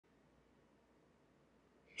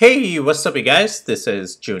Hey, what's up you guys? This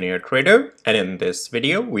is Junior Trader, and in this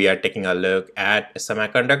video we are taking a look at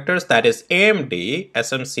semiconductors, that is AMD,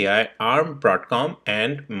 SMCI, ARM, Broadcom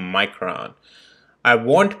and Micron. I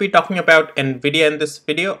won't be talking about Nvidia in this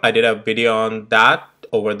video. I did a video on that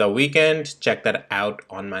over the weekend. Check that out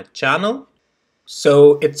on my channel.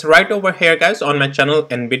 So it's right over here guys on my channel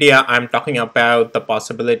Nvidia. I'm talking about the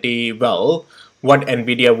possibility, well, what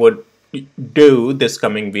Nvidia would do this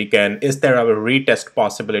coming weekend. Is there a retest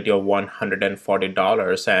possibility of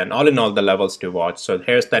 $140, and all in all the levels to watch. So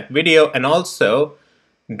here's that video, and also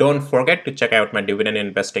don't forget to check out my dividend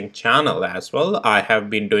investing channel as well. I have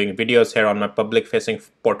been doing videos here on my public facing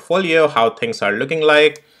portfolio, how things are looking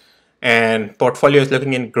like, and portfolio is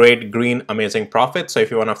looking in great green amazing profit. So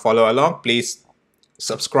if you want to follow along, please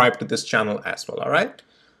subscribe to this channel as well. All right,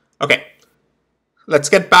 okay, let's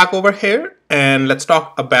get back over here and let's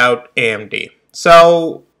talk about AMD.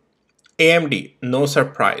 So AMD, no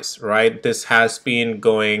surprise, right? This has been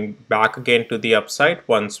going back again to the upside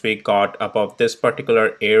once we got above this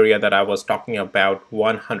particular area that I was talking about,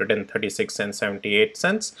 136 and 78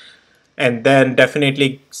 cents. And then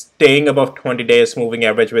definitely staying above 20 days moving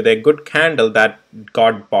average with a good candle that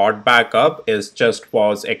got bought back up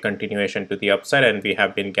was a continuation to the upside, and we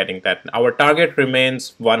have been getting that. Our target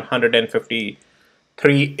remains 153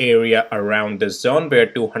 area around this zone where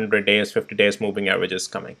 200 days, 50 days moving average is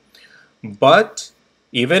coming. But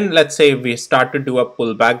even let's say we start to do a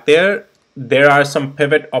pullback there are some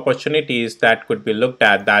pivot opportunities that could be looked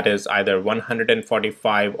at, that is either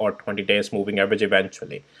 145 or 20 days moving average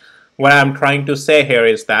eventually. What I'm trying to say here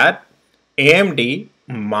is that AMD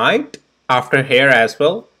might, after here as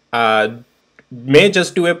well, may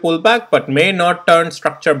just do a pullback, but may not turn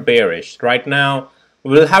structure bearish. Right now,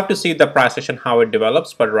 we'll have to see the price action, how it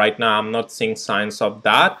develops, but right now I'm not seeing signs of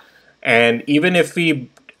that. And even if we,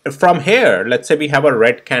 from here, let's say we have a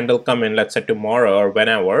red candle come in, let's say tomorrow or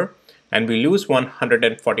whenever, and we lose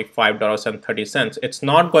 $145.30, it's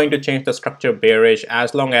not going to change the structure bearish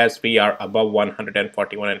as long as we are above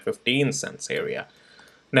 141.15 cents area.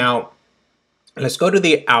 Now, let's go to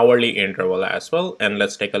the hourly interval as well, and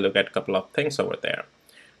let's take a look at a couple of things over there.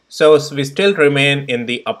 So we still remain in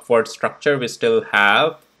the upward structure. We still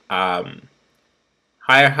have higher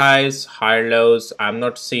highs, higher lows. I'm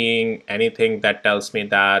not seeing anything that tells me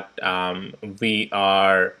that we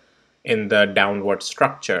are in the downward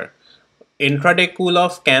structure. Intraday cool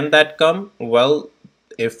off, can that come? Well,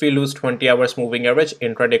 if we lose 20 hours moving average,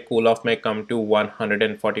 intraday cool off may come to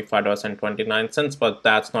 $145.29, but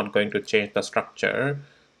that's not going to change the structure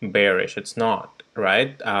bearish. It's not,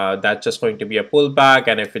 right? That's just going to be a pullback,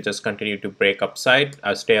 and if we just continue to break upside,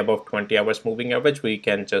 stay above 20 hours moving average, we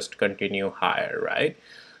can just continue higher, right?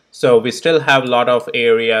 So we still have a lot of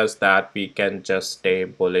areas that we can just stay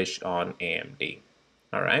bullish on AMD.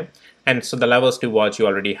 All right, and so the levels to watch, you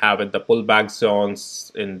already have it, the pullback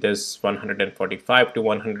zones in this 145 to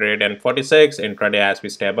 146 intraday. As we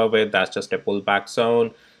stay above it, that's just a pullback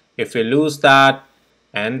zone. If we lose that,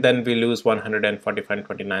 and then we lose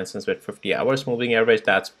 145.29 cents with 50 hours moving average,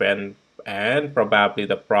 that's when and probably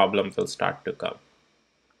the problem will start to come.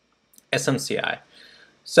 SMCI.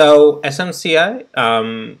 So SMCI,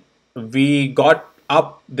 we got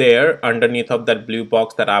up there underneath of that blue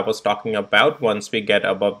box that I was talking about. Once we get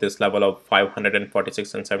above this level of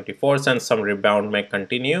 546 and 74 cents, some rebound may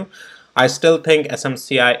continue. I still think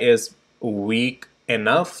SMCI is weak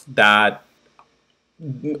enough that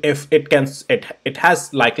if it can, it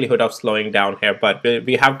has likelihood of slowing down here, but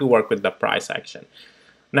we have to work with the price action.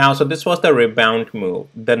 Now, so this was the rebound move.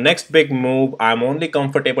 The next big move, I'm only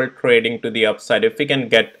comfortable trading to the upside if we can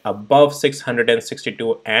get above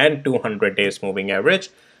 662 and 200 days moving average.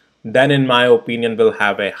 Then in my opinion, we'll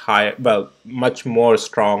have a high, well, much more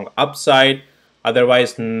strong upside.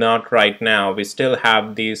 Otherwise, not right now. We still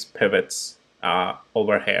have these pivots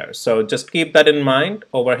over here. So just keep that in mind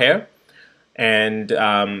over here. And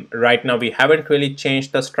right now, we haven't really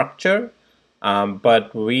changed the structure,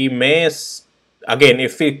 but we may, again,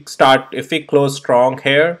 if we close strong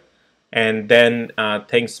here, and then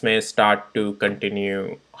things may start to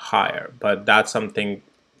continue higher, but that's something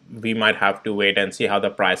we might have to wait and see how the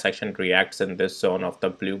price action reacts in this zone of the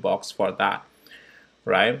blue box for that,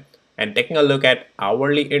 right? And taking a look at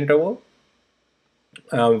hourly interval,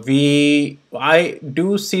 I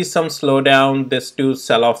do see some slowdown. This two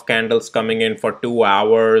sell-off candles coming in for 2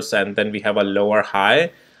 hours, and then we have a lower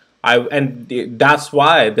high. And that's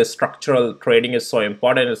why the structural trading is so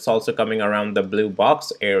important. It's also coming around the blue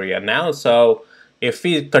box area now. So if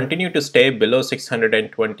we continue to stay below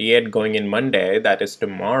 628 going in Monday, that is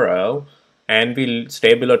tomorrow, and we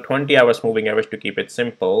stay below 20 hours moving average to keep it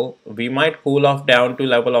simple, we might cool off down to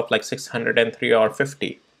level of like 603 or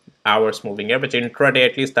 50 hours moving average. Intraday,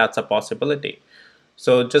 at least that's a possibility.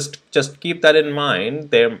 So just keep that in mind.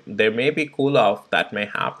 There may be cool off that may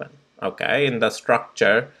happen, okay, in the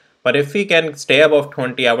structure. But if we can stay above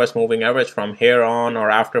 20 hours moving average from here on,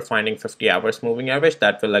 or after finding 50 hours moving average,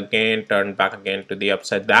 that will again turn back again to the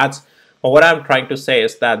upside. That's what I'm trying to say,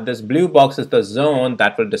 is that this blue box is the zone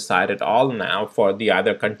that will decide it all now for the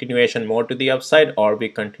either continuation more to the upside or we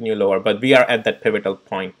continue lower. But we are at that pivotal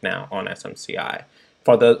point now on SMCI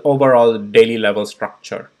for the overall daily level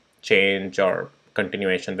structure change or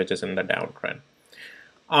continuation, which is in the downtrend.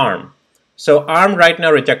 ARM. So ARM right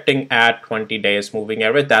now rejecting at 20 days moving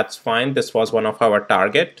average. That's fine. This was one of our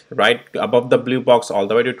target, right? Above the blue box all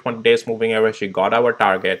the way to 20 days moving average, we got our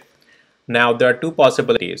target. Now there are two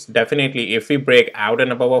possibilities. Definitely, if we break out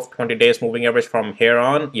and above of 20 days moving average from here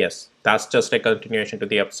on, yes, that's just a continuation to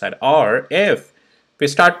the upside. Or if we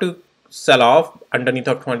start to sell off underneath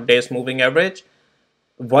of 20 days moving average,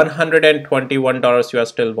 $121 you are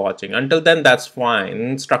still watching. Until then, that's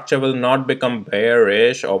fine. Structure will not become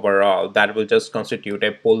bearish overall. That will just constitute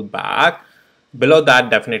a pullback. Below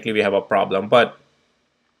that, definitely we have a problem. But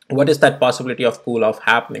what is that possibility of cool off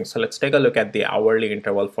happening? So let's take a look at the hourly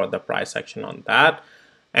interval for the price action on that.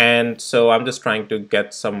 And so I'm just trying to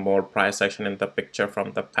get some more price action in the picture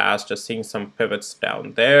from the past, just seeing some pivots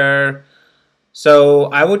down there. So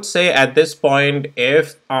I would say at this point,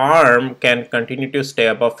 if ARM can continue to stay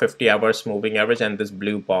above 50 hours moving average and this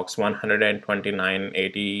blue box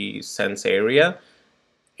 129.80 cents area,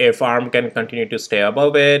 if ARM can continue to stay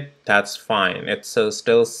above it, that's fine. It's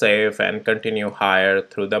still safe and continue higher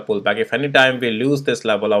through the pullback. If anytime we lose this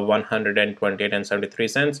level of 128.73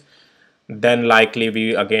 cents, then likely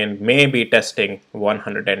we again may be testing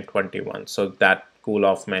 121. So that cool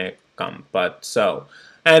off may come. But so,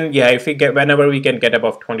 and yeah, if we get, whenever we can get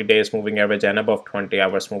above 20 days moving average and above 20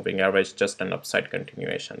 hours moving average, just an upside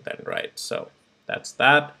continuation then, right? So that's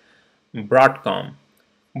that. Broadcom.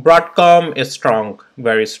 Broadcom is strong,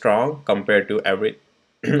 very strong compared to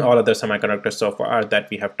all other semiconductors so far that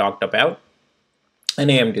we have talked about. And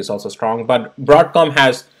AMD is also strong, but Broadcom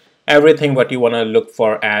has everything what you want to look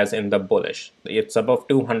for as in the bullish. It's above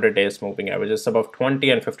 200 days moving average, it's above 20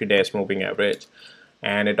 and 50 days moving average.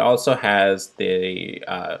 And it also has the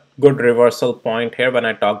good reversal point here when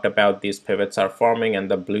I talked about these pivots are forming, and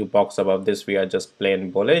the blue box above this we are just plain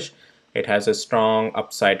bullish. It has a strong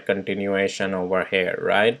upside continuation over here,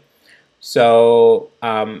 right? So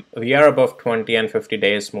we are above 20 and 50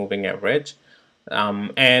 days moving average.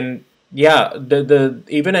 And yeah,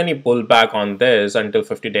 even any pullback on this until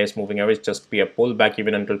 50 days moving average just be a pullback,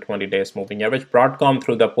 even until 20 days moving average. Broadcom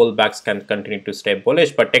through the pullbacks can continue to stay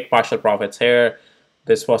bullish, but take partial profits here.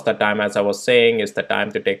 This was the time, as I was saying, is the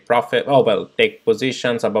time to take profit. Oh, well, take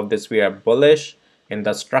positions above this. We are bullish in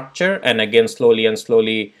the structure, and again, slowly and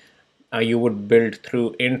slowly, you would build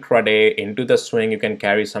through intraday into the swing. You can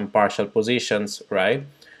carry some partial positions, right?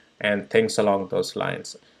 And things along those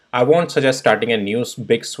lines. I won't suggest starting a new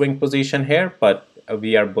big swing position here, but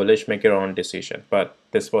we are bullish. Make your own decision. But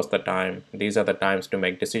this was the time. These are the times to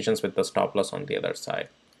make decisions with the stop loss on the other side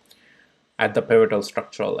at the pivotal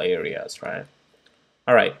structural areas, right?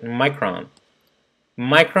 All right, Micron.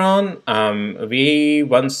 Micron,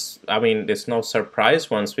 it's no surprise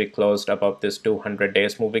once we closed above this 200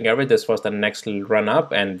 days moving average. This was the next run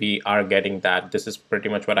up, and we are getting that. This is pretty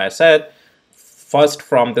much what I said. First,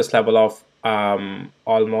 from this level of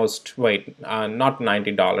almost, not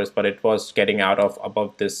 $90, but it was getting out of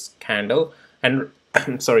above this candle. And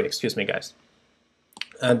sorry, excuse me, guys.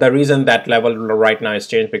 The reason that level right now is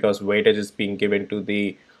changed because weightage is being given to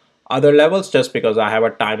the other levels, just because I have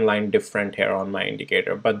a timeline different here on my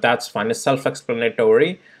indicator, but that's fine. It's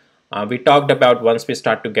self-explanatory. We talked about once we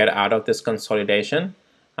start to get out of this consolidation,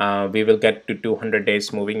 we will get to 200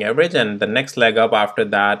 days moving average, and the next leg up after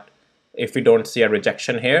that, if we don't see a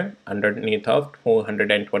rejection here underneath of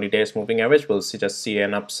 220 days moving average, we'll just see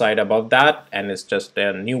an upside above that, and it's just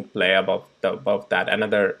a new play above that,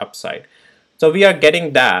 another upside. So we are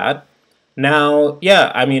getting that now. Yeah,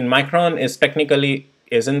 I mean, Micron is technically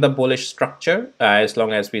in the bullish structure as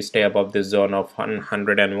long as we stay above this zone of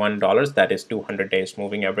 $101, that is 200 days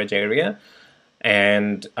moving average area.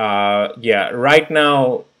 And yeah, right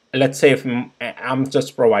now, let's say if I'm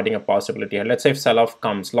just providing a possibility here, let's say if sell-off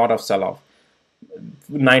comes, lot of sell-off,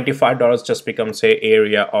 $95 just becomes a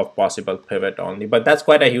area of possible pivot only, but that's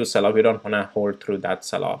quite a huge sell-off. We don't want to hold through that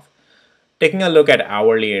sell-off. Taking a look at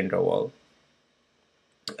hourly interval,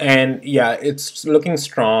 and yeah, it's looking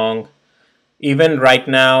strong. Even right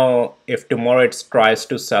now, if tomorrow it tries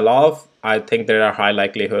to sell off, I think there are high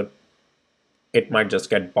likelihood it might just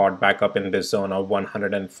get bought back up in this zone of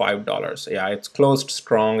 $105. Yeah, it's closed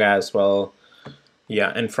strong as well.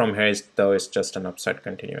 Yeah, and from here, though, it's just an upside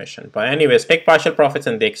continuation. But anyways, take partial profits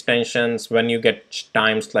in the extensions. When you get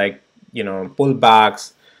times like,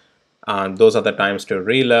 pullbacks, those are the times to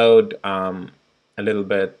reload a little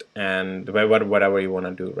bit and whatever you want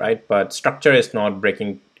to do, right? But structure is not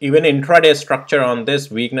breaking. Even intraday structure on this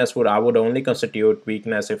weakness I would only constitute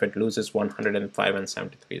weakness if it loses 105 and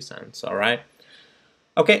 73 cents. All right.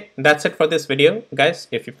 Okay, that's it for this video, guys.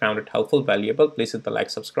 If you found it helpful, valuable, please hit the like,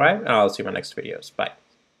 subscribe, and I'll see you in my next videos. Bye.